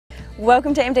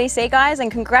Welcome to MDC, guys,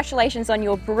 and congratulations on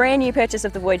your brand new purchase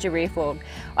of the Voyager rear fork.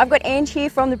 I've got Ange here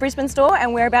from the Brisbane store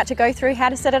and we're about to go through how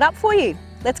to set it up for you.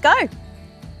 Let's go.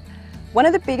 One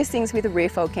of the biggest things with a rear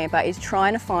fold camper is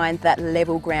trying to find that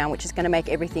level ground which is going to make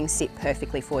everything sit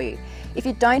perfectly for you. If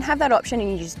you don't have that option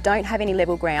and you just don't have any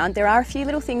level ground, there are a few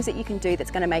little things that you can do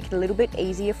that's going to make it a little bit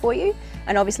easier for you,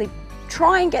 and obviously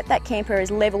try and get that camper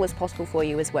as level as possible for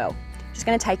you as well. Just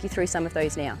going to take you through some of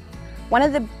those now. One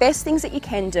of the best things that you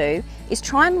can do is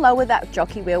try and lower that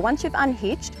jockey wheel. Once you've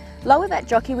unhitched, lower that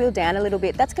jockey wheel down a little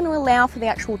bit. That's going to allow for the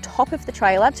actual top of the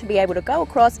trailer to be able to go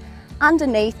across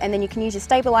underneath, and then you can use your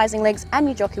stabilising legs and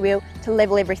your jockey wheel to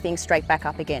level everything straight back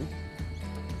up again.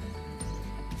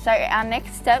 So our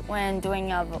next step when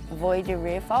doing a Voyager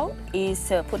rear fold is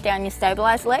to put down your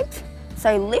stabilised legs.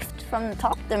 So lift from the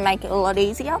top to make it a lot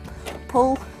easier,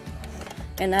 pull,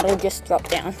 and that'll just drop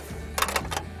down.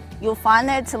 You'll find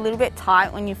that it's a little bit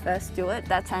tight when you first do it.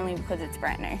 That's only because it's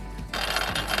brand new.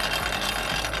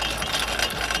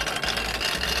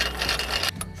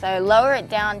 So lower it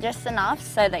down just enough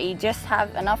so that you just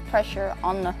have enough pressure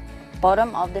on the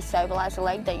bottom of the stabiliser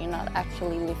leg that you're not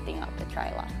actually lifting up the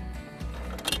trailer.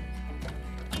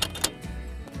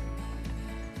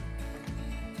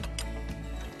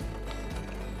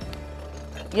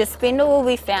 Your spindle will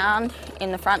be found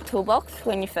in the front toolbox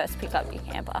when you first pick up your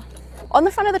camper. On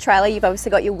the front of the trailer, you've obviously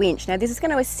got your winch. Now this is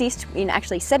going to assist in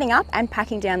actually setting up and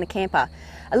packing down the camper.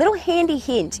 A little handy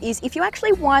hint is if you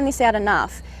actually wind this out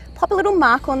enough, pop a little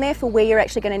mark on there for where you're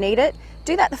actually going to need it.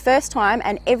 Do that the first time,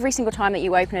 and every single time that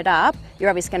you open it up, you're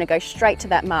obviously going to go straight to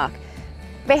that mark.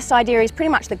 Best idea is pretty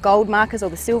much the gold markers or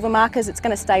the silver markers. It's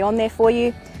going to stay on there for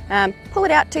you. Pull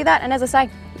it out to that, and as I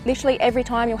say, literally every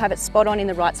time you'll have it spot on in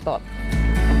the right spot.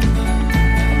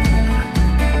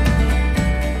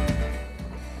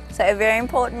 So very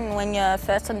important when you're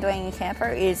first undoing your camper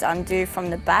is undo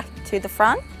from the back to the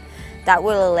front. That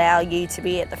will allow you to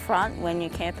be at the front when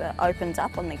your camper opens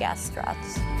up on the gas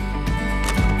struts.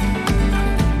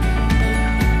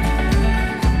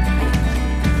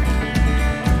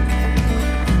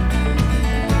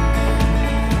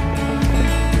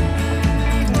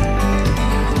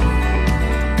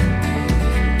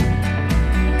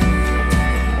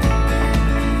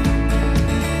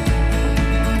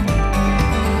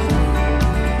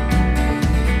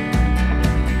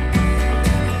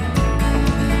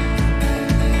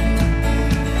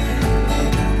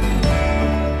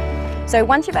 So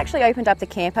once you've actually opened up the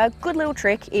camper, good little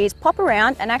trick is pop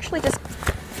around and actually just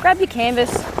grab your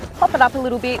canvas, pop it up a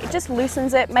little bit. It just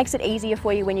loosens it, makes it easier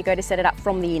for you when you go to set it up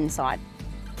from the inside.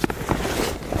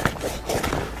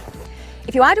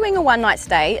 If you are doing a one night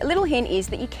stay, a little hint is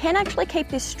that you can actually keep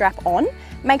this strap on.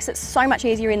 Makes it so much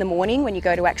easier in the morning when you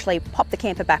go to actually pop the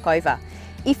camper back over.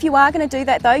 If you are going to do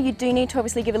that though, you do need to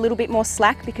obviously give a little bit more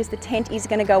slack because the tent is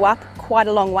going to go up quite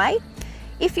a long way.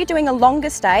 If you're doing a longer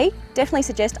stay, definitely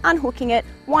suggest unhooking it,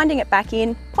 winding it back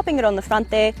in, popping it on the front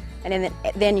there, and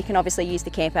then you can obviously use the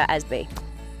camper as be.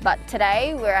 But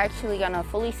today we're actually going to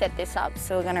fully set this up,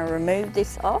 so we're going to remove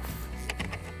this off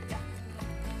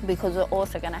because we're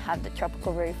also going to have the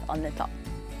tropical roof on the top.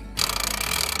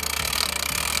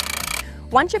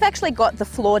 Once you've actually got the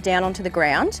floor down onto the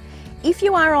ground, if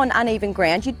you are on uneven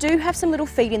ground, you do have some little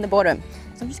feet in the bottom.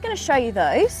 So I'm just going to show you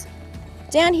those.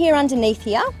 Down here underneath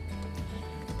here,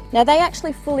 now they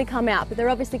actually fully come out, but they're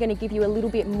obviously going to give you a little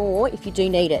bit more if you do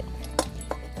need it.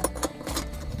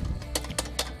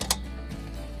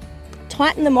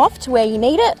 Tighten them off to where you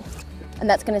need it, and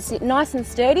that's going to sit nice and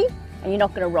sturdy, and you're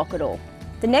not going to rock at all.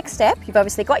 The next step, you've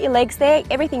obviously got your legs there,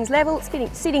 everything's level,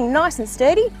 it's sitting nice and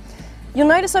sturdy. You'll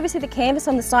notice obviously the canvas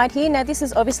on the side here. Now this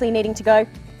is obviously needing to go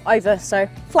over, so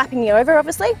flapping me over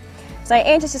obviously. So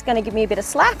Ange is just going to give me a bit of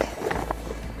slack.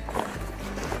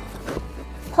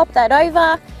 Pop that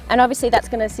over, and obviously that's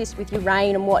going to assist with your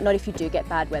rain and whatnot if you do get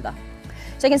bad weather.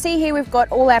 So you can see here we've got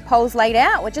all our poles laid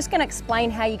out. We're just going to explain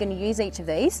how you're going to use each of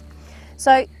these.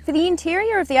 So for the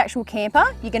interior of the actual camper,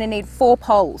 you're going to need 4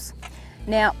 poles.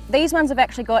 Now these ones have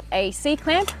actually got a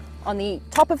C-clamp on the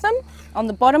top of them. On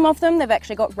the bottom of them, they've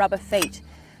actually got rubber feet.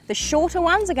 The shorter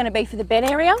ones are going to be for the bed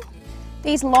area.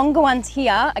 These longer ones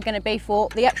here are going to be for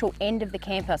the actual end of the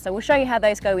camper. So we'll show you how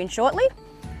those go in shortly.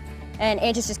 And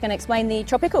Ange is just going to explain the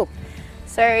tropical.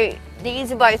 So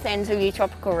these are both ends of your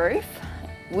tropical roof.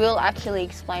 We'll actually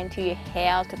explain to you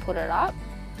how to put it up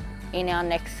in our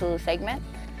next little segment.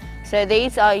 So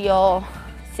these are your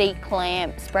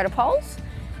C-clamp spreader poles.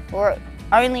 We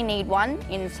only need one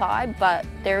inside, but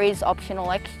there is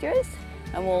optional extras,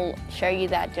 and we'll show you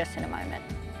that just in a moment.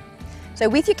 So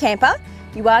with your camper,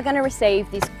 you are going to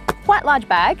receive this quite large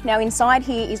bag. Now inside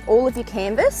here is all of your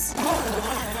canvas.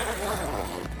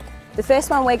 The The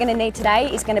first one we're going to need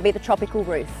today is going to be the tropical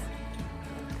roof.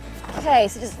 Okay,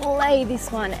 so just lay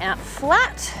this one out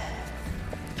flat.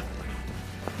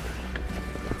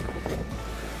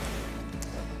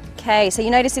 Okay, so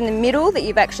you notice in the middle that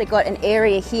you've actually got an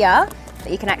area here that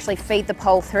you can actually feed the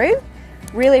pole through.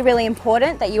 Really, really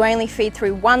important that you only feed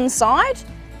through one side,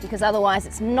 because otherwise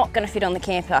it's not going to fit on the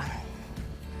camper.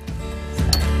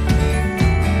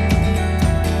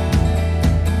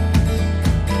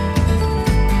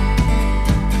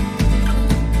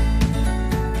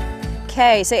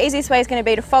 Okay, so easiest way is going to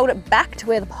be to fold it back to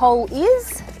where the pole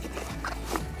is,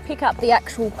 pick up the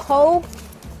actual pole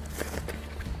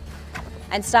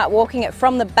and start walking it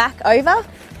from the back over.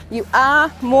 You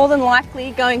are more than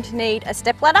likely going to need a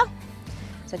step ladder,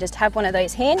 so just have one of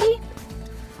those handy.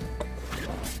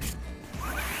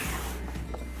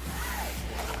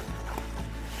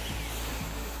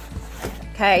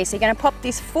 Okay, so you're going to pop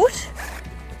this foot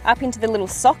up into the little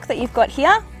sock that you've got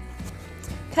here.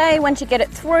 Okay, once you get it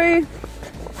through,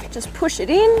 just push it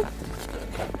in.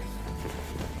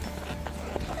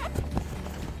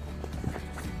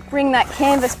 Bring that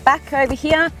canvas back over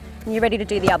here and you're ready to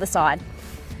do the other side.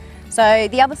 So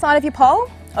the other side of your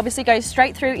pole obviously goes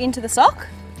straight through into the sock.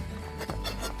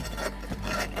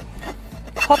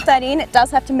 Pop that in, it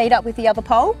does have to meet up with the other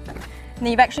pole. And then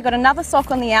you've actually got another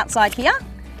sock on the outside here.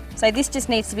 So this just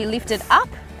needs to be lifted up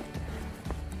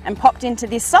and popped into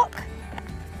this sock.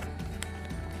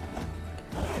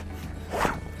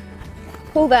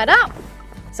 Pull that up.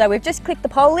 So we've just clicked the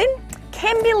pole in.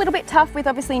 Can be a little bit tough with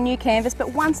obviously new canvas,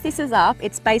 but once this is up,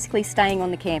 it's basically staying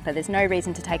on the camper. There's no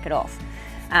reason to take it off.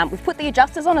 We've put the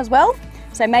adjusters on as well,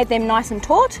 so made them nice and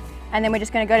taut, and then we're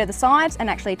just going to go to the sides and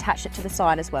actually attach it to the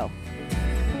side as well.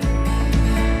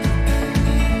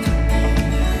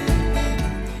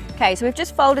 Okay, so we've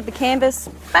just folded the canvas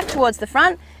back towards the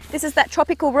front. This is that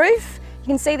tropical roof. You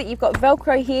can see that you've got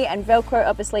Velcro here and Velcro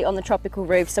obviously on the tropical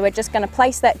roof, so we're just going to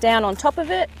place that down on top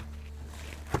of it,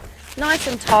 nice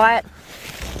and tight.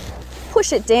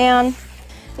 Push it down.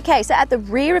 Okay, so at the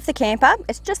rear of the camper,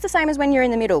 it's just the same as when you're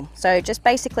in the middle. So just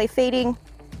basically feeding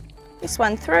this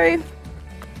one through,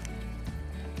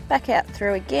 back out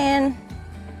through again.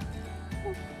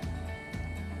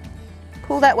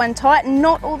 Pull that one tight,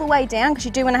 not all the way down, because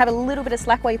you do want to have a little bit of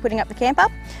slack while you're putting up the camper,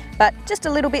 but just a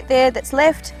little bit there that's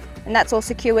left, and that's all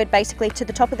secured basically to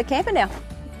the top of the camper now.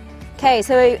 Okay,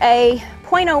 so a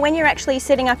pointer when you're actually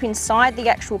setting up inside the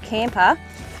actual camper,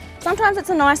 sometimes it's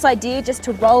a nice idea just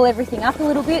to roll everything up a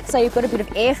little bit so you've got a bit of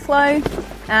airflow,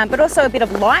 but also a bit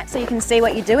of light so you can see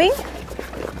what you're doing.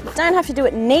 You don't have to do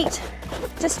it neat,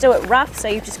 just do it rough so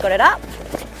you've just got it up.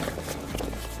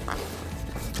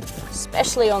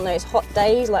 Especially on those hot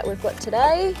days like we've got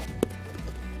today.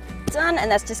 Done,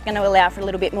 and that's just going to allow for a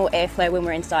little bit more airflow when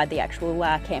we're inside the actual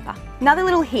camper. Another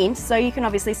little hint, so you can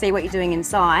obviously see what you're doing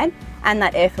inside and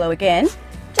that airflow again,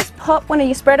 just pop one of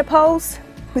your spreader poles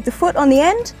with the foot on the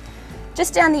end,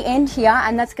 just down the end here,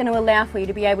 and that's going to allow for you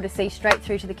to be able to see straight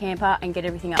through to the camper and get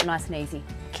everything up nice and easy.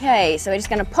 Okay, so we're just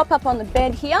going to pop up on the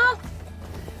bed here.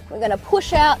 We're going to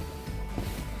push out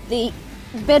the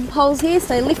bed poles here,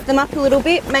 so lift them up a little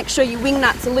bit, make sure your wing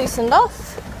nuts are loosened off.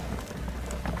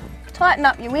 Tighten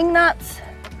up your wing nuts,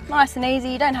 nice and easy.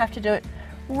 You don't have to do it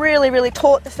really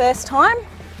taut the first time.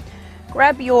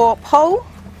 Grab your pole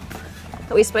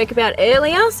that we spoke about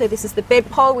earlier. So this is the bed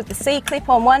pole with the C-clip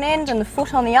on one end and the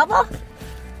foot on the other.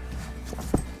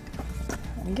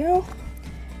 There we go.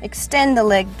 Extend the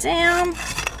leg down.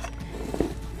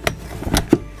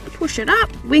 Push it up,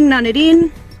 wing nut it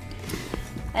in.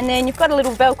 And then you've got a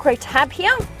little Velcro tab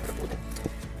here.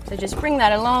 So just bring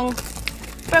that along,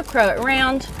 Velcro it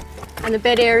around, and the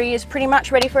bed area is pretty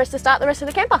much ready for us to start the rest of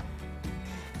the camper.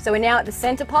 So we're now at the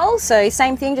center pole, so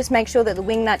same thing, just make sure that the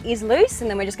wing nut is loose, and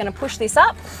then we're just going to push this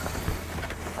up.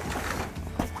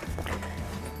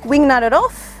 Wing nut it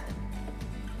off.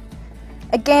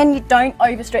 Again, you don't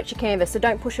overstretch your canvas, so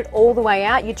don't push it all the way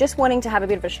out. You're just wanting to have a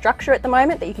bit of a structure at the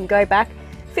moment that you can go back,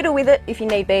 fiddle with it if you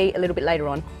need be a little bit later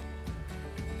on.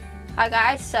 Hi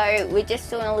guys, so we're just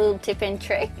doing a little tip and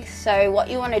trick. So what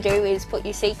you want to do is put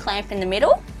your C-clamp in the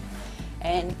middle,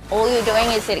 and all you're doing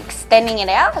is extending it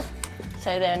out,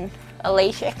 so then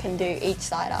Alicia can do each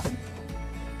side up.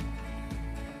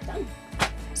 Done.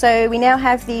 So we now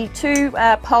have the two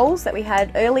poles that we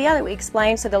had earlier that we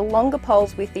explained, so the longer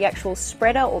poles with the actual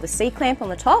spreader or the C-clamp on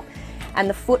the top and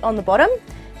the foot on the bottom.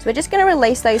 So we're just going to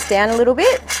release those down a little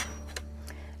bit,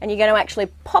 and you're going to actually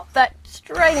pop that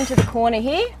straight into the corner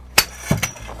here.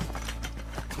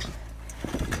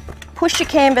 Push your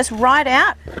canvas right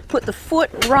out, put the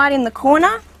foot right in the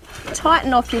corner,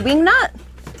 tighten off your wing nut.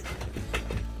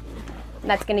 And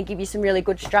that's going to give you some really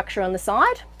good structure on the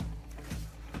side.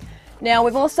 Now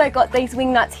we've also got these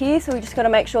wing nuts here, so we just got to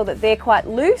make sure that they're quite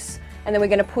loose, and then we're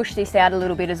going to push this out a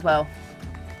little bit as well.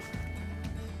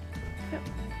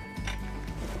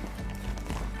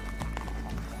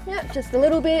 Yep, just a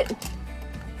little bit.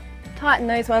 Tighten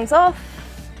those ones off.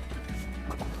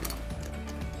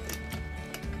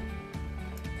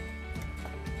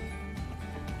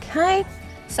 Okay.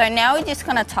 So now we're just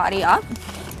going to tidy up.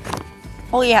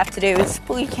 All you have to do is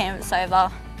pull your canvas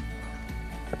over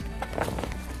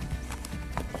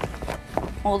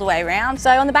all the way around. So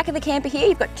on the back of the camper here,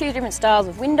 you've got two different styles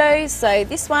of windows. So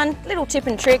this one, little tip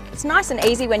and trick, it's nice and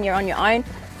easy when you're on your own.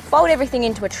 Fold everything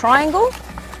into a triangle,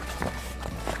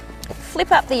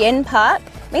 flip up the end part.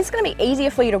 It means it's going to be easier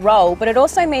for you to roll, but it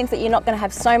also means that you're not going to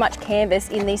have so much canvas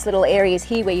in these little areas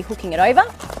here where you're hooking it over.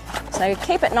 So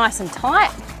keep it nice and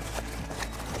tight.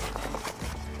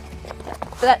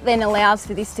 That then allows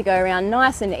for this to go around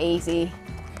nice and easy,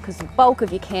 because the bulk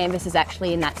of your canvas is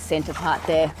actually in that centre part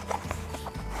there.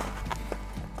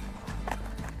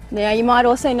 Now you might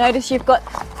also notice you've got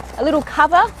a little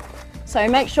cover, so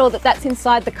make sure that that's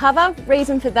inside the cover.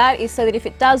 Reason for that is so that if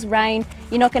it does rain,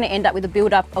 you're not going to end up with a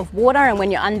build-up of water, and when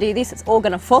you undo this, it's all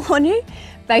going to fall on you.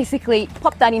 Basically,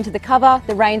 pop that into the cover,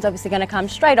 the rain's obviously going to come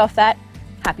straight off that.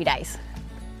 Happy days.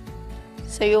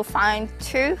 So you'll find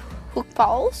two hook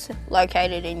poles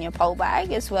located in your pole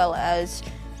bag, as well as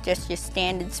just your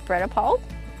standard spreader pole.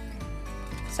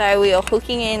 So we are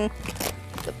hooking in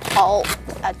the pole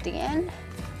at the end,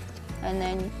 and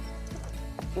then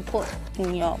you put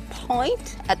in your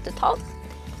point at the top.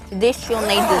 This you'll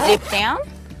need to zip down,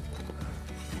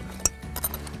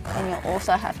 and you'll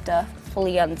also have to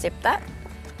fully unzip that.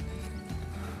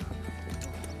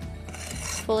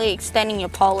 Fully extending your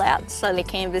pole out so the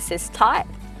canvas is tight,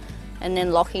 and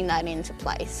then locking that into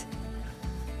place.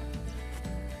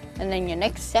 And then your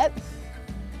next step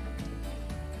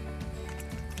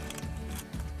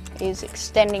is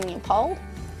extending your pole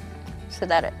so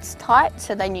that it's tight,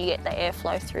 so then you get the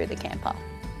airflow through the camper.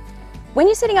 When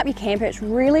you're setting up your camper, it's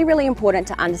really, really important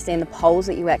to understand the poles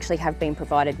that you actually have been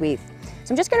provided with.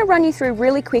 So I'm just going to run you through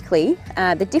really quickly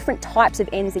the different types of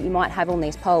ends that you might have on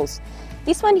these poles.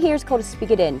 This one here is called a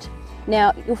spigot end.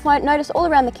 Now you'll notice all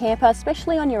around the camper,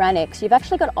 especially on your annex, you've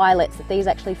actually got eyelets that these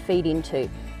actually feed into.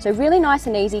 So really nice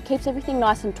and easy, keeps everything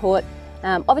nice and taut.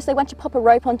 Obviously once you pop a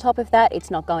rope on top of that, it's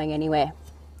not going anywhere.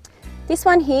 This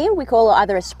one here we call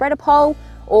either a spreader pole,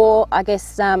 or I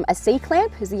guess a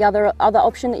C-clamp is the other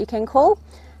option that you can call.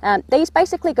 These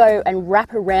basically go and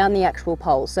wrap around the actual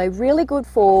pole, so really good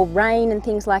for rain and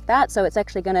things like that. So it's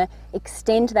actually going to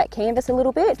extend that canvas a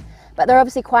little bit, but they're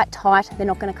obviously quite tight, they're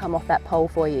not going to come off that pole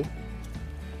for you.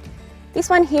 This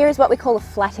one here is what we call a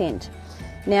flat end.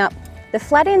 Now the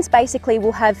flat ends basically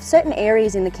will have certain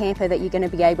areas in the camper that you're going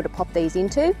to be able to pop these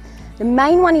into. The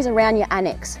main one is around your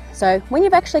annex. So when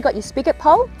you've actually got your spigot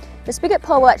pole, the spigot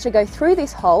pole will actually go through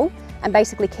this hole and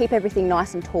basically keep everything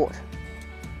nice and taut.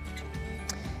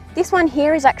 This one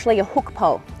here is actually a hook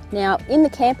pole. Now in the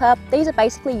camper, these are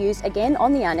basically used again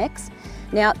on the annex.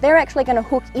 Now they're actually going to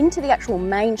hook into the actual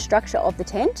main structure of the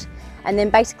tent, and then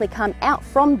basically come out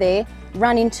from there,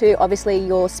 run into obviously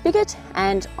your spigot,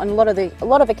 and on a lot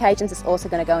of occasions it's also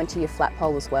going to go into your flat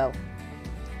pole as well.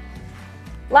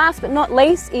 Last but not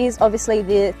least is obviously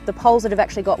the poles that have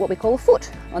actually got what we call a foot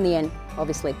on the end,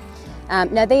 obviously.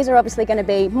 Now these are obviously going to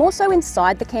be more so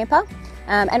inside the camper,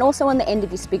 and also on the end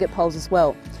of your spigot poles as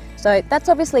well. So that's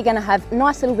obviously going to have a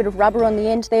nice little bit of rubber on the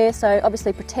end there, so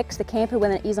obviously protects the camper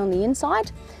when it is on the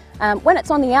inside. When it's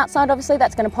on the outside, obviously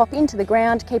that's going to pop into the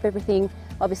ground, keep everything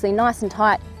obviously nice and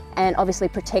tight, and obviously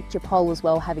protect your pole as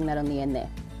well, having that on the end there.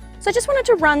 So I just wanted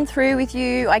to run through with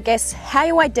you, I guess, how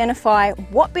you identify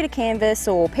what bit of canvas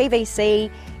or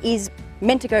PVC is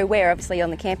meant to go where, obviously,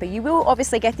 on the camper. You will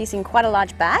obviously get this in quite a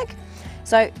large bag.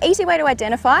 So easy way to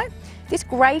identify, this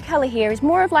grey colour here is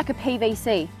more of like a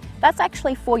PVC. That's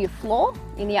actually for your floor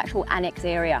in the actual annex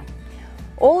area.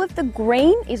 All of the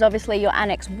green is obviously your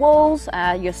annex walls,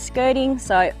 your skirting,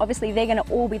 so obviously they're going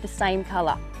to all be the same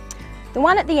colour. The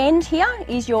one at the end here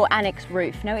is your annex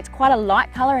roof. Now it's quite a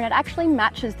light colour and it actually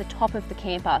matches the top of the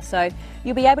camper, so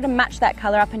you'll be able to match that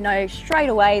colour up and know straight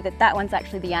away that that one's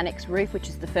actually the annex roof, which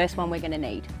is the first one we're going to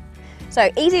need. So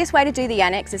easiest way to do the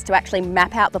annex is to actually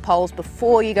map out the poles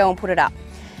before you go and put it up.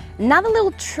 Another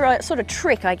little sort of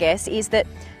trick, I guess, is that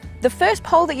the first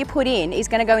pole that you put in is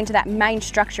going to go into that main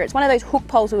structure. It's one of those hook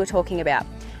poles we were talking about.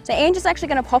 So Angie's actually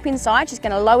going to pop inside, she's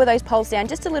going to lower those poles down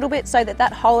just a little bit so that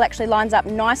that hole actually lines up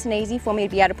nice and easy for me to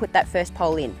be able to put that first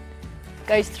pole in.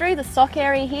 Goes through the sock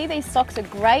area here. These socks are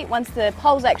great. Once the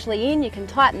pole's actually in, you can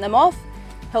tighten them off,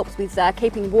 Helps with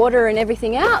keeping water and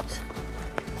everything out.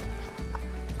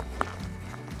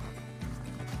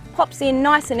 Pops in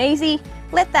nice and easy,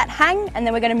 let that hang, and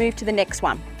then we're going to move to the next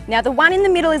one. Now the one in the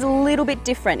middle is a little bit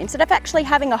different. Instead of actually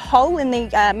having a hole in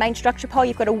the main structure pole,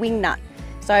 you've got a wing nut.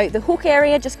 So the hook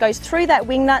area just goes through that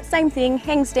wing nut, same thing,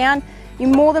 hangs down. You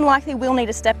more than likely will need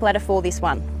a step ladder for this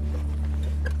one.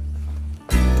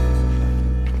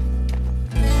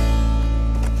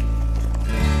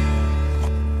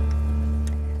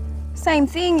 Same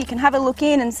thing, you can have a look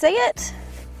in and see it.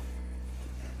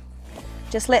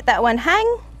 Just let that one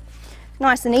hang.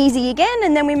 Nice and easy again,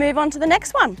 and then we move on to the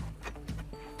next one.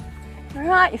 All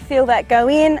right, you feel that go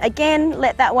in, again,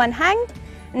 let that one hang,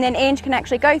 and then Ange can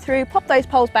actually go through, pop those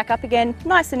poles back up again,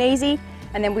 nice and easy,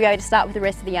 and then we go to start with the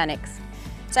rest of the annex.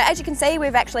 So as you can see,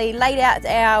 we've actually laid out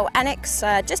our annex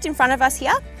just in front of us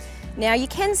here. Now you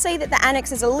can see that the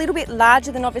annex is a little bit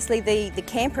larger than obviously the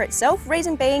camper itself.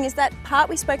 Reason being is that part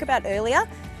we spoke about earlier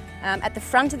at the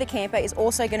front of the camper is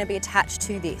also going to be attached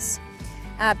to this.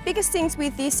 Biggest things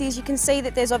with this is you can see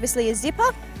that there's obviously a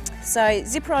zipper. So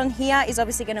zipper on here is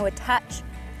obviously going to attach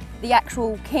the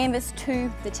actual canvas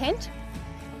to the tent.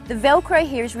 The Velcro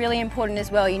here is really important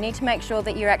as well. You need to make sure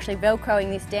that you're actually Velcroing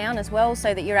this down as well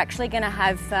so that you're actually going to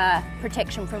have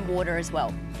protection from water as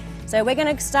well. So we're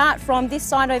going to start from this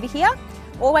side over here.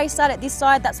 Always start at this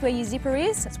side, that's where your zipper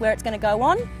is, that's where it's going to go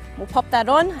on. We'll pop that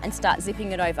on and start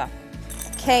zipping it over.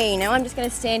 Okay, now I'm just going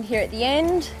to stand here at the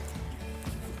end.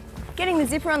 Getting the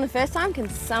zipper on the first time can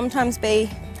sometimes be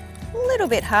a little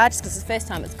bit hard just because it's the first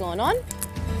time it's gone on.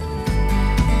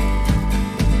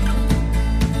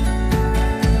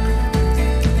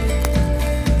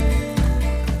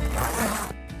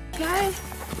 Okay,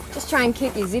 just try and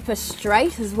keep your zipper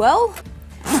straight as well.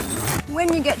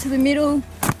 When you get to the middle,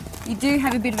 you do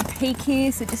have a bit of a peak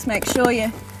here, so just make sure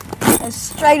you're as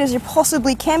straight as you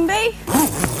possibly can be.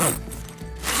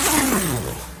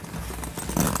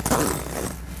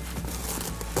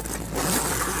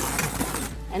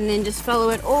 And then just follow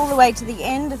it all the way to the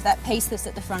end of that piece that's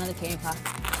at the front of the camper.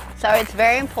 So it's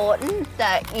very important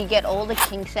that you get all the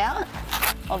kinks out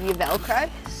of your Velcro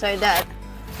so that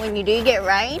when you do get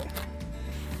rain,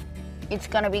 it's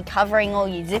going to be covering all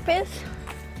your zippers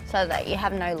so that you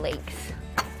have no leaks.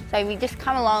 So if you just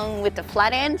come along with the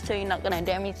flat end so you're not going to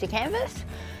damage the canvas,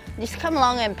 just come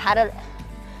along and pat it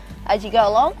as you go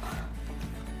along.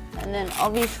 And then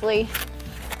obviously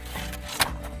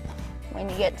when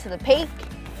you get to the peak,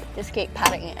 just keep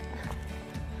patting it.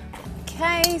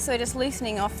 Okay, so just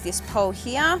loosening off this pole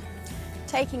here,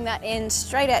 taking that end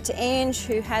straight out to Ange,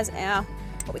 who has our,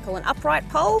 what we call an upright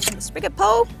pole, the spigot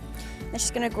pole. And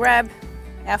she's going to grab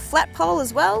our flat pole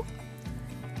as well.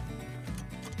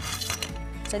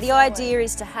 So the idea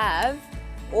is to have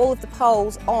all of the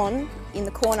poles on in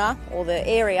the corner or the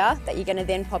area that you're going to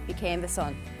then pop your canvas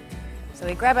on. So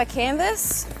we grab our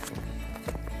canvas,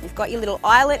 you've got your little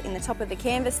eyelet in the top of the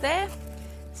canvas there.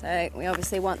 So we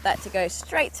obviously want that to go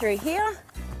straight through here.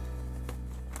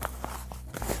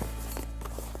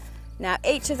 Now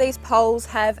each of these poles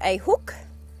have a hook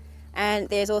and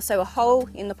there's also a hole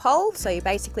in the pole, so you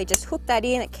basically just hook that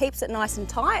in, it keeps it nice and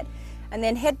tight, and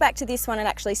then head back to this one and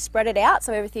actually spread it out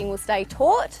so everything will stay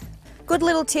taut. Good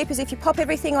little tip is if you pop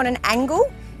everything on an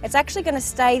angle, it's actually going to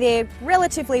stay there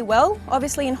relatively well.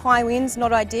 Obviously in high winds,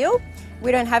 not ideal.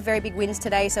 We don't have very big winds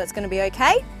today, so it's going to be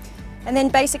okay. And then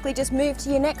basically just move to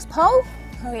your next pole.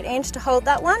 I'll get Ange to hold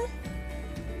that one.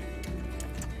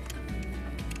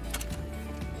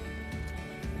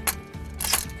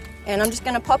 And I'm just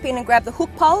going to pop in and grab the hook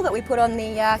pole that we put on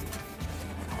the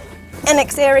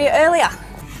annex area earlier.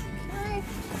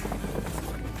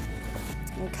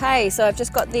 Okay, so I've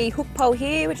just got the hook pole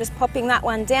here, we're just popping that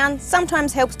one down.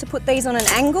 Sometimes helps to put these on an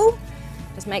angle,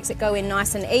 just makes it go in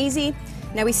nice and easy.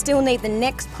 Now we still need the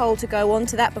next pole to go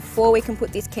onto that before we can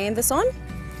put this canvas on.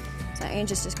 So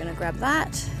Ange is just going to grab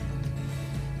that.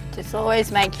 Just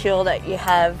always make sure that you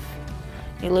have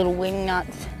your little wing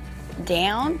nuts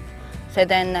down, so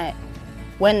then that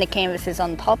when the canvas is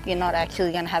on top, you're not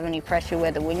actually going to have any pressure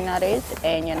where the wing nut is,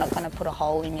 and you're not going to put a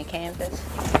hole in your canvas.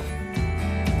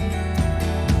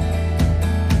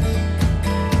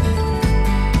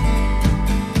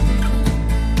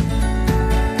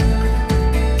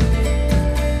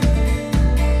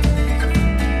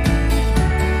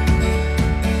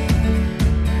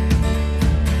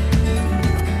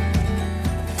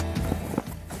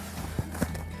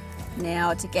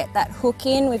 Now to get that hook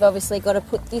in, we've obviously got to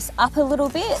put this up a little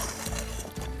bit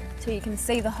so you can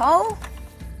see the hole.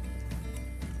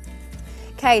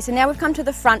 Okay, so now we've come to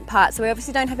the front part. So we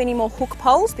obviously don't have any more hook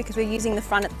poles because we're using the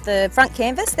front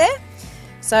canvas there.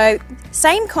 So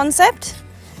same concept,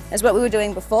 as what we were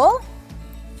doing before.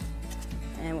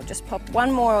 And we'll just pop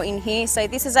one more in here. So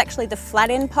this is actually the flat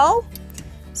end pole.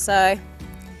 So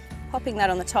popping that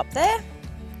on the top there.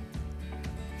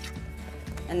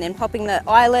 And then popping the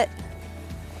eyelet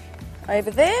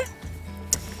over there.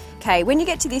 Okay, when you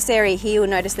get to this area here, you'll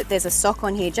notice that there's a sock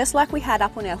on here, just like we had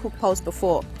up on our hook poles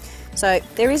before. So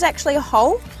there is actually a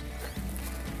hole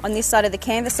on this side of the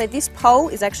canvas. So this pole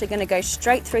is actually going to go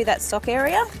straight through that sock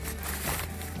area,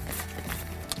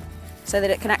 so that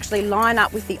it can actually line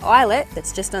up with the eyelet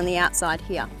that's just on the outside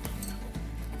here.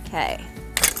 Okay,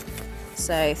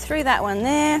 so through that one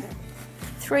there,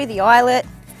 through the eyelet,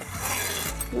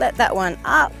 let that one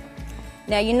up.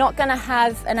 Now you're not going to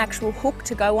have an actual hook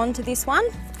to go onto this one,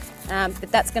 but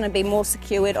that's going to be more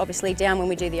secured obviously down when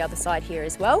we do the other side here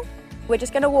as well. We're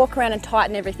just going to walk around and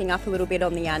tighten everything up a little bit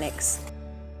on the annex.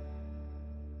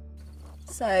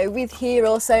 So with here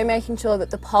also making sure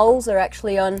that the poles are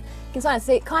actually on, you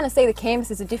can kind of see the canvas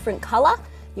is a different colour.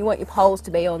 You want your poles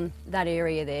to be on that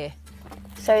area there.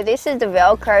 So this is the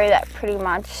Velcro that pretty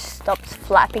much stops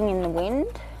flapping in the wind.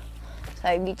 So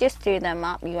if you just do them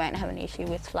up, you won't have an issue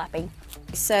with flapping.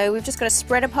 So we've just got a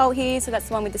spreader pole here, so that's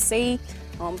the one with the C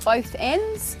on both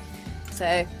ends.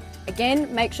 So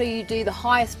again, make sure you do the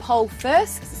highest pole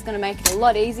first, because it's going to make it a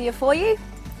lot easier for you.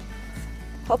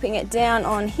 Popping it down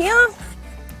on here.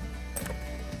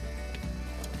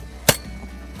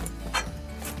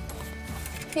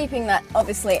 Keeping that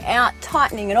obviously out,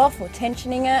 tightening it off or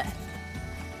tensioning it.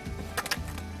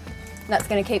 That's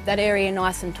going to keep that area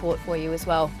nice and taut for you as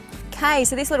well. Okay,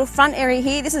 so this little front area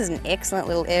here, this is an excellent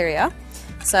little area.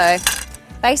 So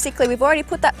basically we've already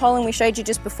put that pole in we showed you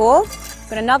just before. We've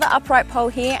got another upright pole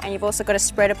here, and you've also got a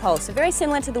spreader pole. So very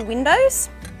similar to the windows.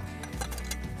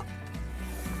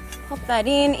 Pop that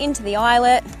into the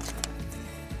eyelet.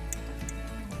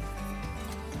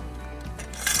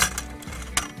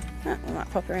 Oh, we might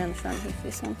pop around the front here for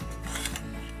this one.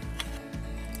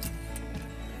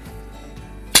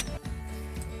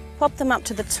 Pop them up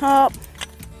to the top.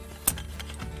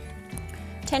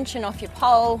 Tension off your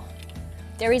pole.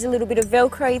 There is a little bit of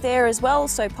Velcro there as well,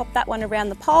 so pop that one around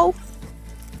the pole.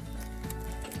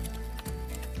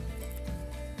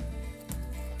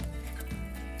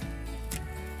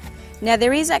 Now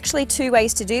there is actually two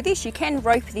ways to do this. You can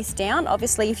rope this down.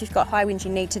 Obviously if you've got high winds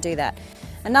you need to do that.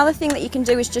 Another thing that you can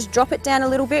do is just drop it down a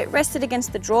little bit, rest it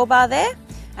against the drawbar there,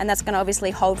 and that's going to obviously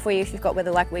hold for you if you've got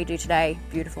weather like we do today,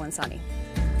 beautiful and sunny.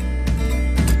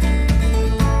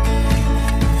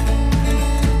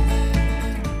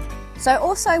 So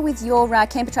also with your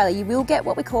camper trailer, you will get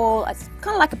what we call, it's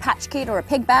kind of like a patch kit or a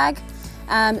peg bag.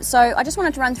 So I just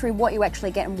wanted to run through what you actually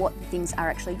get and what things are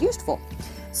actually used for.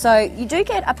 So you do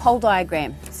get a pole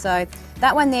diagram. So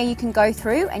that one there you can go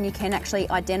through and you can actually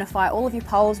identify all of your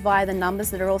poles via the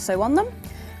numbers that are also on them.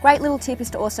 Great little tip is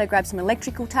to also grab some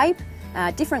electrical tape,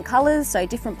 different colours, so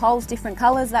different poles, different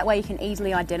colours, that way you can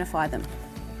easily identify them.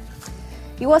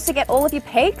 You also get all of your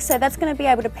pegs, so that's going to be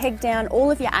able to peg down all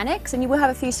of your annex, and you will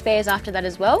have a few spares after that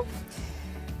as well.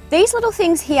 These little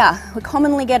things here, we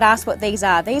commonly get asked what these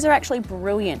are. These are actually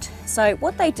brilliant. So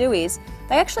what they do is,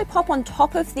 they actually pop on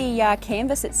top of the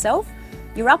canvas itself.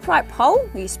 Your upright pole,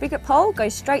 your spigot pole,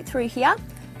 goes straight through here.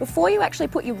 Before you actually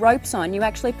put your ropes on, you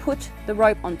actually put the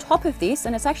rope on top of this,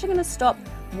 and it's actually going to stop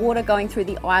water going through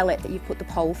the eyelet that you've put the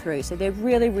pole through. So they're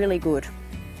really, really good.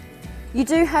 You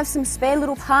do have some spare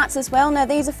little parts as well. Now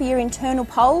these are for your internal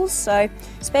poles, so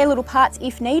spare little parts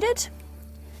if needed.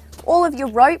 All of your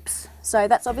ropes, so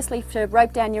that's obviously to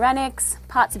rope down your annex,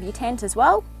 parts of your tent as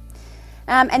well.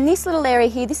 And this little area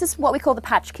here, this is what we call the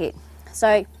patch kit.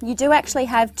 So you do actually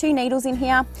have 2 needles in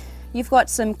here. You've got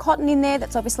some cotton in there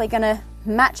that's obviously going to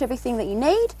match everything that you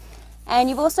need. And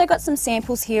you've also got some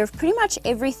samples here of pretty much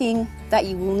everything that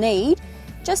you will need,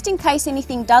 just in case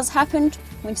anything does happen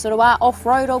when you sort of are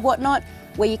off-road or whatnot,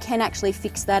 where you can actually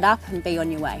fix that up and be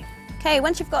on your way. Okay,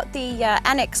 once you've got the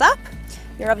annex up,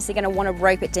 you're obviously going to want to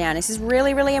rope it down. This is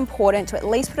really, really important to at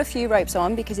least put a few ropes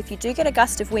on, because if you do get a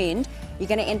gust of wind, you're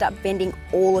going to end up bending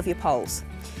all of your poles.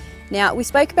 Now, we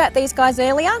spoke about these guys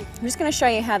earlier. I'm just going to show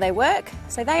you how they work.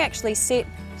 So they actually sit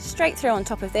straight through on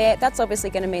top of there. That's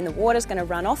obviously going to mean the water's going to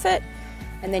run off it,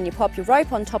 and then you pop your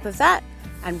rope on top of that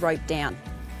and rope down.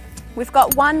 We've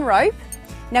got one rope.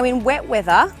 Now in wet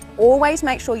weather, always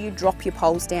make sure you drop your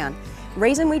poles down. The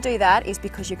reason we do that is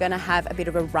because you're going to have a bit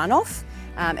of a runoff.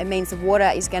 It means the water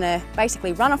is going to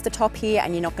basically run off the top here,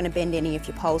 and you're not going to bend any of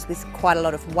your poles with quite a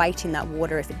lot of weight in that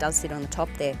water if it does sit on the top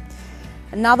there.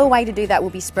 Another way to do that will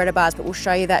be spreader bars, but we'll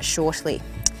show you that shortly.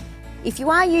 If you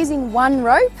are using one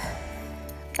rope,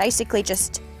 basically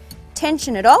just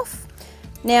tension it off.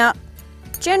 Now,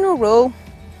 general rule,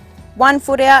 1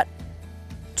 foot out,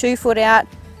 2 foot out,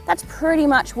 that's pretty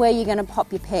much where you're going to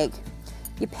pop your peg.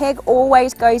 Your peg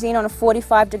always goes in on a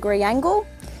 45-degree angle.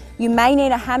 You may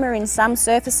need a hammer in some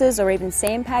surfaces or even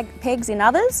sand pegs in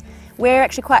others. We're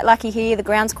actually quite lucky here, the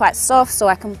ground's quite soft, so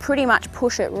I can pretty much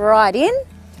push it right in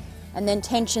and then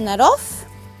tension that off.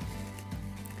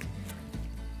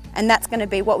 And that's going to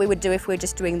be what we would do if we're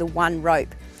just doing the one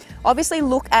rope. Obviously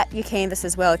look at your canvas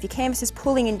as well. If your canvas is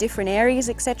pulling in different areas,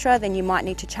 etc., then you might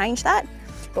need to change that.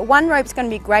 But one rope's going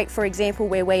to be great, for example,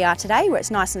 where we are today, where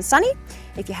it's nice and sunny.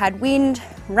 If you had wind,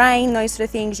 rain, those sort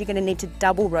of things, you're going to need to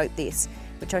double rope this,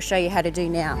 which I'll show you how to do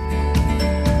now.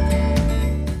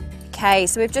 Okay,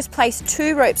 so we've just placed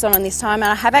 2 ropes on this time,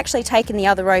 and I have actually taken the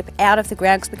other rope out of the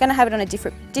ground because we're going to have it on a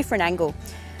different angle.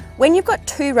 When you've got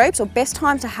 2 ropes, or best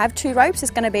time to have 2 ropes is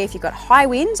going to be if you've got high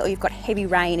winds or you've got heavy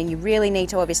rain, and you really need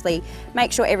to obviously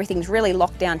make sure everything's really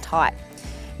locked down tight.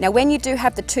 Now when you do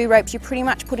have the 2 ropes, you're pretty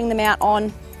much putting them out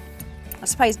on, I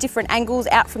suppose, different angles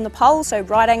out from the pole. So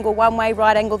right angle one way,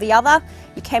 right angle the other.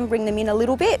 You can bring them in a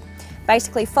little bit.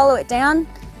 Basically follow it down.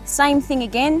 Same thing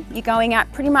again, you're going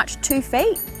out pretty much 2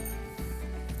 feet.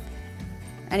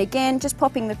 And again, just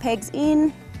popping the pegs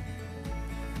in.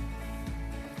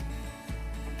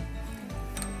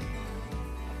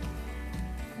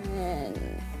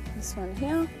 And this one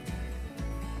here.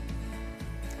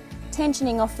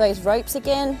 Tensioning off those ropes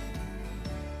again.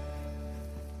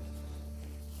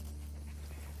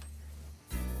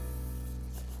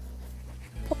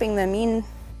 Popping them in.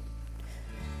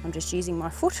 I'm just using my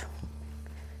foot.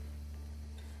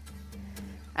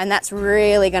 And that's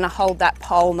really going to hold that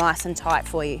pole nice and tight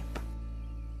for you.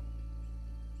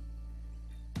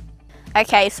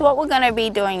 Okay, so what we're going to be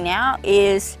doing now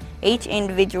is each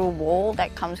individual wall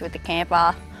that comes with the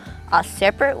camper are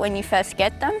separate when you first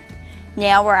get them.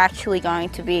 Now we're actually going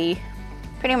to be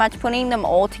pretty much putting them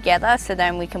all together, so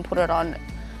then we can put it on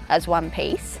as one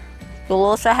piece. You'll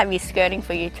also have your skirting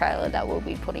for your trailer that we'll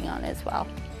be putting on as well.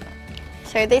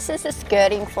 So this is the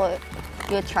skirting for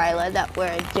your trailer that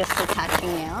we're just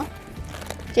attaching now.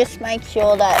 Just make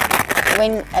sure that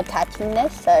when attaching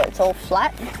this, so it's all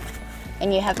flat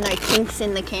and you have no kinks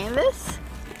in the canvas,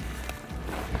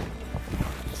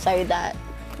 so that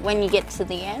when you get to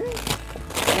the end,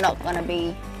 you're not going to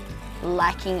be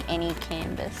lacking any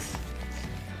canvas.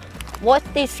 What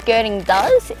this skirting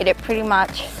does, it pretty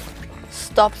much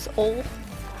stops all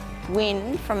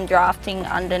wind from drafting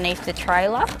underneath the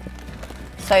trailer,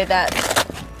 so that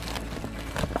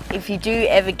if you do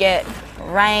ever get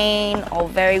rain or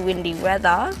very windy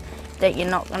weather, that you're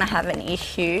not going to have an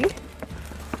issue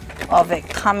of it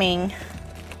coming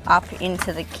up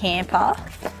into the camper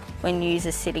when you're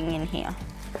sitting in here.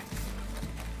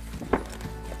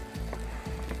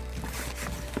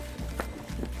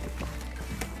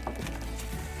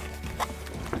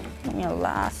 Your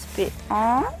last bit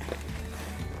on,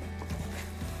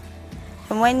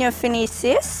 and when you've finished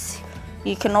this,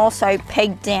 you can also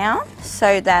peg down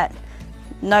so that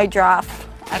no draft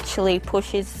actually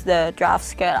pushes the draft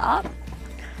skirt up.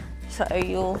 So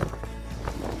you'll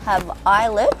have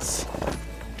eyelets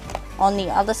on the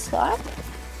other side,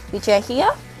 which are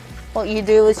here. What you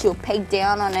do is you'll peg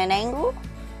down on an angle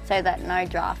so that no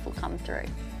draft will come through.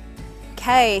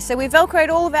 Okay, so we've velcroed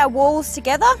all of our walls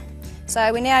together.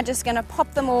 So we're now just going to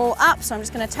pop them all up. So I'm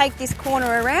just going to take this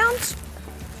corner around.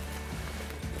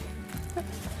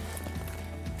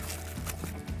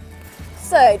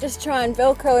 So just try and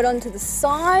velcro it onto the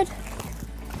side.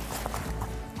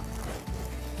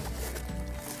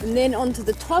 And then onto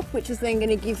the top, which is then going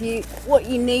to give you what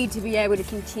you need to be able to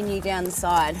continue down the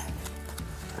side.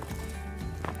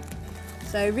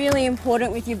 So really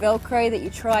important with your Velcro that you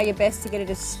try your best to get it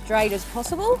as straight as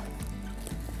possible.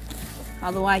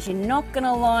 Otherwise you're not going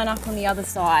to line up on the other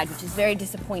side, which is very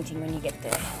disappointing when you get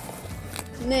there.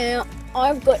 Now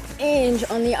I've got Ange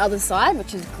on the other side,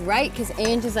 which is great because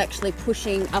Ange is actually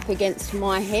pushing up against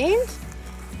my hand.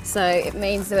 So it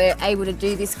means that we're able to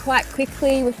do this quite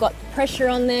quickly. We've got pressure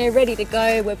on there, ready to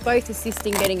go. We're both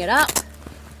assisting getting it up.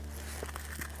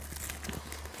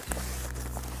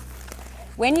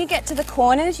 When you get to the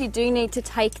corners, you do need to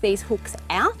take these hooks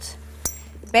out.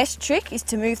 The best trick is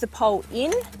to move the pole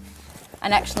in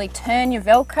and actually turn your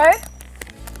Velcro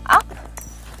up.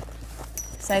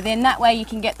 So then that way you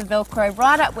can get the Velcro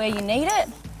right up where you need it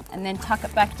and then tuck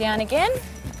it back down again.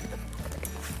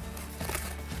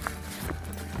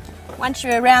 Once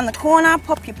you're around the corner,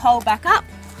 pop your pole back up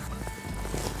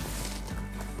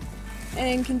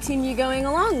and continue going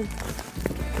along.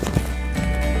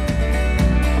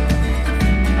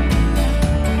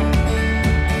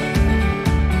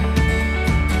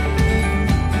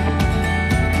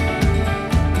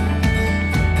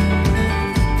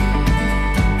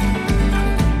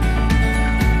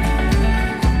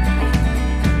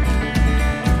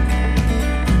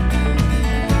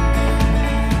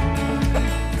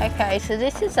 so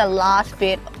this is the last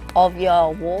bit of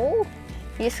your wall.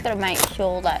 You just got to make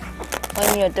sure that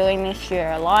when you're doing this,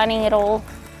 you're aligning it all.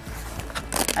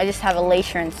 I just have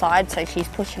Alicia inside, so she's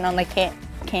pushing on the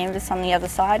canvas on the other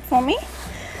side for me,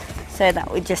 so that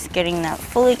we're just getting that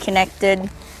fully connected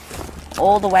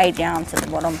all the way down to the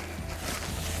bottom.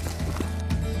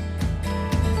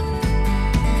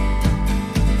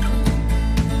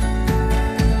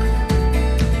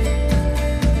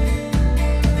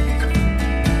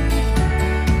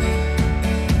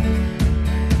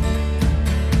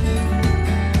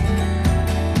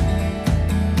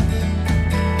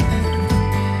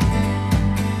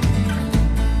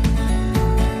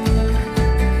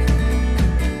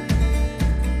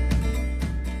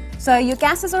 So your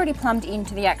gas is already plumbed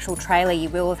into the actual trailer. You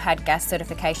will have had gas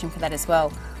certification for that as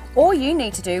well. All you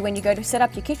need to do when you go to set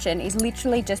up your kitchen is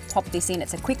literally just pop this in.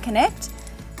 It's a quick connect.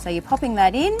 So you're popping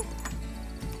that in,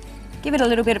 give it a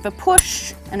little bit of a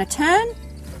push and a turn,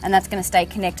 and that's going to stay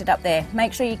connected up there.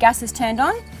 Make sure your gas is turned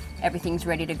on, everything's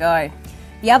ready to go.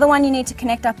 The other one you need to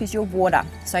connect up is your water.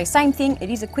 So same thing, it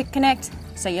is a quick connect.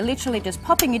 So you're literally just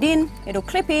popping it in, it'll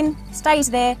clip in, stays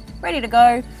there, ready to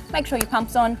go. Make sure your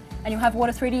pump's on, and you'll have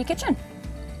water through to your kitchen.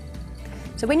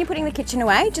 So when you're putting the kitchen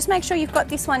away, just make sure you've got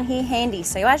this one here handy.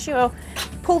 So as you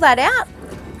pull that out,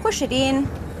 push it in.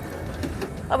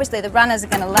 Obviously the runners are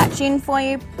going to latch in for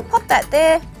you. Pop that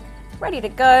there, ready to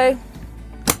go.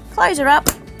 Close her up.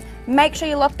 Make sure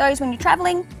you lock those when you're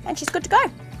traveling, and she's good to go.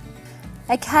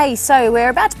 Okay, so we're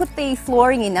about to put the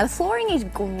flooring in. Now the flooring is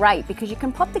great because you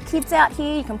can pop the kids out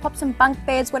here, you can pop some bunk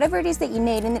beds, whatever it is that you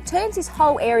need, and it turns this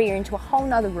whole area into a whole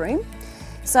nother room.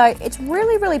 So it's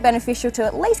really, really beneficial to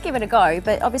at least give it a go,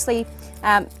 but obviously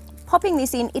popping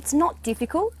this in, it's not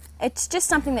difficult. It's just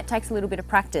something that takes a little bit of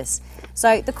practice.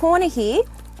 So the corner here,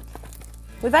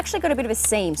 we've actually got a bit of a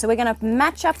seam. So we're gonna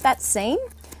match up that seam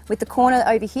with the corner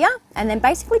over here, and then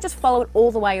basically just follow it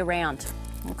all the way around.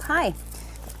 Okay.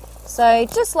 So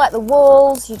just like the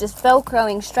walls, you're just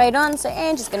Velcroing straight on. So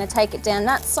Angie's gonna take it down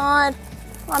that side.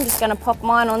 I'm just gonna pop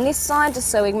mine on this side, just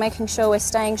so we're making sure we're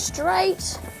staying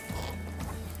straight.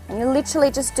 And you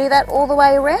literally just do that all the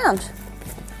way around.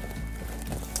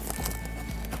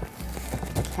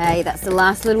 Okay, that's the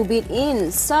last little bit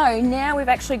in. So now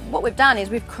what we've done is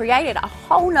we've created a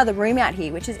whole nother room out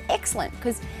here, which is excellent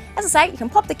because, as I say, you can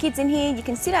pop the kids in here, you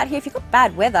can sit out here. If you've got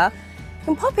bad weather, you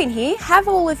can pop in here, have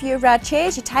all of your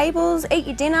chairs, your tables, eat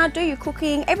your dinner, do your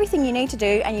cooking, everything you need to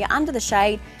do, and you're under the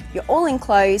shade, you're all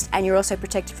enclosed, and you're also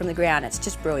protected from the ground. It's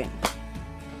just brilliant.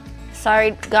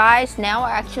 So guys, now we're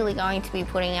actually going to be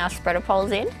putting our spreader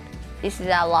poles in. This is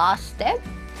our last step.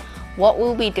 What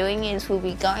we'll be doing is we'll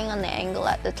be going on the angle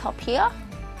at the top here,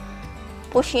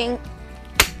 pushing,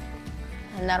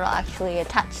 and that'll actually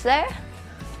attach there.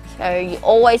 So you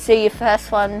always see your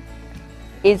first one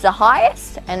is the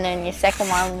highest, and then your second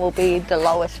one will be the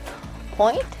lowest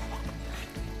point,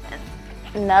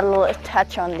 and that'll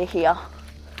attach onto here.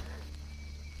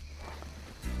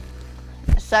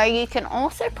 So you can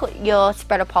also put your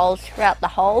spreader poles throughout the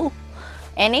whole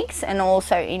annex and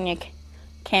also in your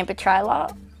camper trailer,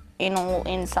 in all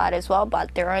inside as well,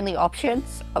 but they're only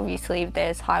options, obviously, if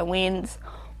there's high winds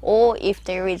or if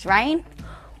there is rain.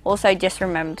 Also, just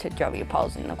remember to drop your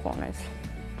poles in the corners.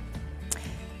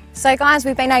 So guys,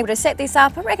 we've been able to set this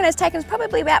up. I reckon it's taken us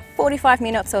probably about 45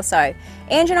 minutes or so.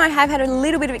 Angie and I have had a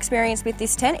little bit of experience with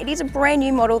this tent. It is a brand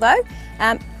new model though.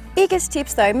 Biggest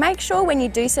tips though, make sure when you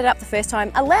do set it up the first time,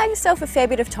 allow yourself a fair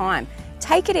bit of time.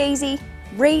 Take it easy,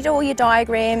 read all your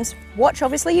diagrams, watch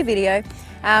obviously your video.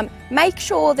 Make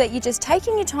sure that you're just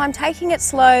taking your time, taking it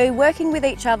slow, working with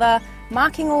each other,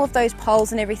 marking all of those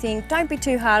poles and everything. Don't be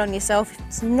too hard on yourself.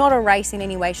 It's not a race in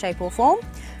any way, shape or form.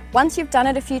 Once you've done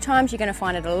it a few times, you're going to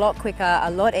find it a lot quicker,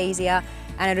 a lot easier,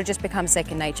 and it'll just become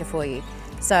second nature for you.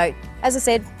 So, as I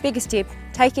said, biggest tip,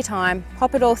 take your time,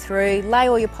 pop it all through, lay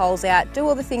all your poles out, do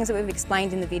all the things that we've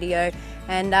explained in the video,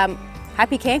 and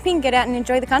happy camping, get out and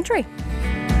enjoy the country.